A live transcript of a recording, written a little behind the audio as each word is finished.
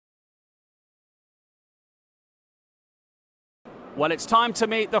Well, it's time to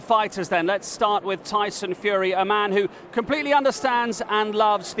meet the fighters then. Let's start with Tyson Fury, a man who completely understands and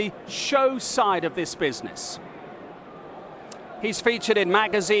loves the show side of this business. He's featured in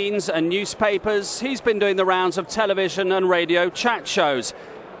magazines and newspapers. He's been doing the rounds of television and radio chat shows.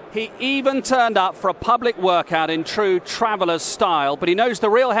 He even turned up for a public workout in true traveller's style, but he knows the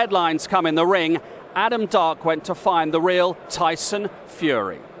real headlines come in the ring. Adam Dark went to find the real Tyson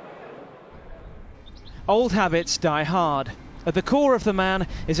Fury. Old habits die hard. At the core of the man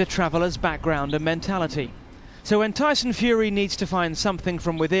is a traveller's background and mentality. So when Tyson Fury needs to find something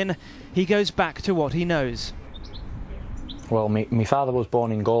from within, he goes back to what he knows. Well, my father was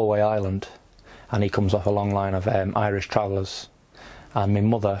born in Galway, Ireland, and he comes off a long line of Irish travellers. And my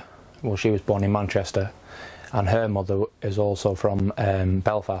mother, well, she was born in Manchester, and her mother is also from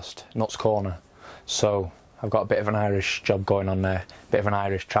Belfast, Nuts Corner. So I've got a bit of an Irish job going on there, a bit of an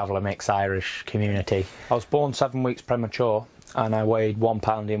Irish traveller, mixed Irish community. I was born 7 weeks premature and I weighed 1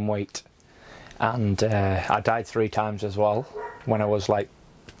 pound in weight. And I died 3 times as well when I was like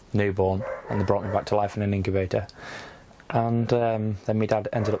newborn, and they brought me back to life in an incubator. And then my dad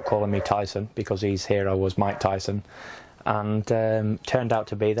ended up calling me Tyson because his hero was Mike Tyson. And turned out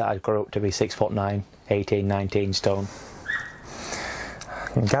to be that I grew up to be 6'9", 18, 19 stone.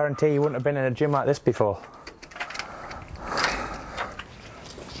 I can guarantee you wouldn't have been in a gym like this before.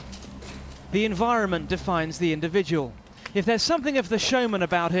 The environment defines the individual. If there's something of the showman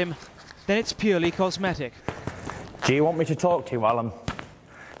about him, then it's purely cosmetic. Do you want me to talk to you while I'm...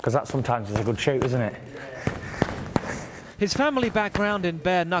 Because that sometimes is a good shoot, isn't it? His family background in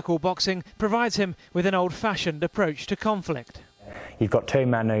bare-knuckle boxing provides him with an old-fashioned approach to conflict. You've got 2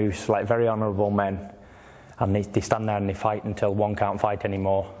 men who's like very honourable men, and they stand there and they fight until one can't fight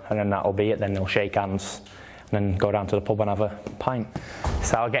anymore, and then that'll be it. Then they'll shake hands and then go down to the pub and have a pint.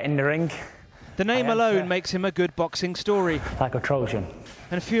 So I'll get in the ring. The name alone makes him a good boxing story. Like a Trojan.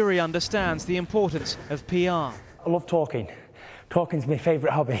 And Fury understands the importance of PR. I love talking. Talking's my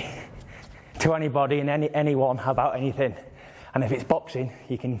favourite hobby. To anybody and anyone about anything. And if it's boxing,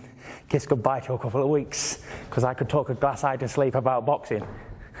 you can kiss goodbye to a couple of weeks, because I could talk a glass eye to sleep about boxing.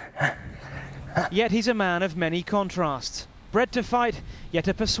 Yet he's a man of many contrasts. Bred to fight, yet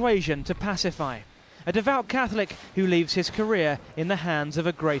a persuasion to pacify. A devout Catholic who leaves his career in the hands of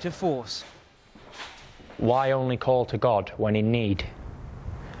a greater force. Why only call to God when in need?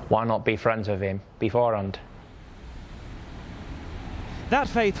 Why not be friends with him beforehand? That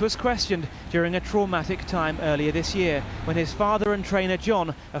faith was questioned during a traumatic time earlier this year when his father and trainer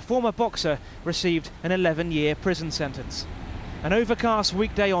John, a former boxer, received an 11-year prison sentence. An overcast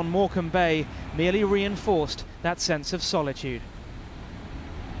weekday on Morecambe Bay merely reinforced that sense of solitude.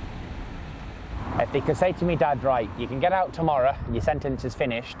 If they could say to me, Dad, right, you can get out tomorrow, your sentence is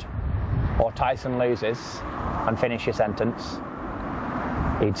finished, or Tyson loses and finish your sentence,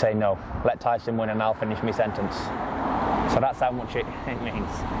 he'd say no. Let Tyson win and I'll finish my sentence. So that's how much it means.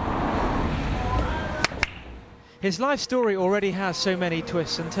 His life story already has so many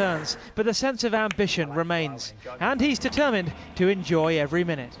twists and turns, but the sense of ambition remains, and he's determined to enjoy every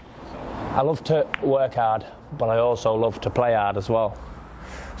minute. I love to work hard, but I also love to play hard as well.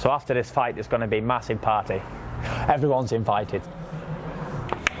 So after this fight, it's going to be a massive party. Everyone's invited.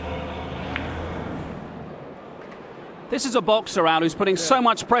 This is a boxer, Al, who's putting so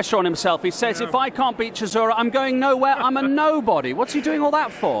much pressure on himself. He says, if I can't beat Chisora, I'm going nowhere. I'm a nobody. What's he doing all that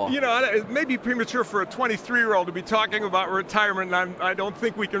for? You know, it may be premature for a 23-year-old to be talking about retirement, and I don't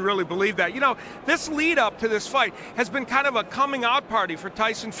think we can really believe that. You know, this lead up to this fight has been kind of a coming out party for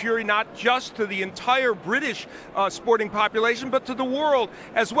Tyson Fury, not just to the entire British sporting population, but to the world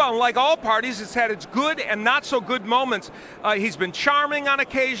as well. And like all parties, it's had its good and not so good moments. He's been charming on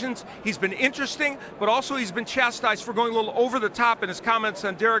occasions, he's been interesting, but also he's been chastised for going a little over the top in his comments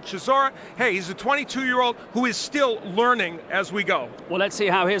on Derek Chisora. Hey, he's a 22-year-old who is still learning as we go. Well, let's see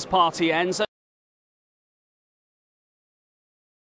how his party ends.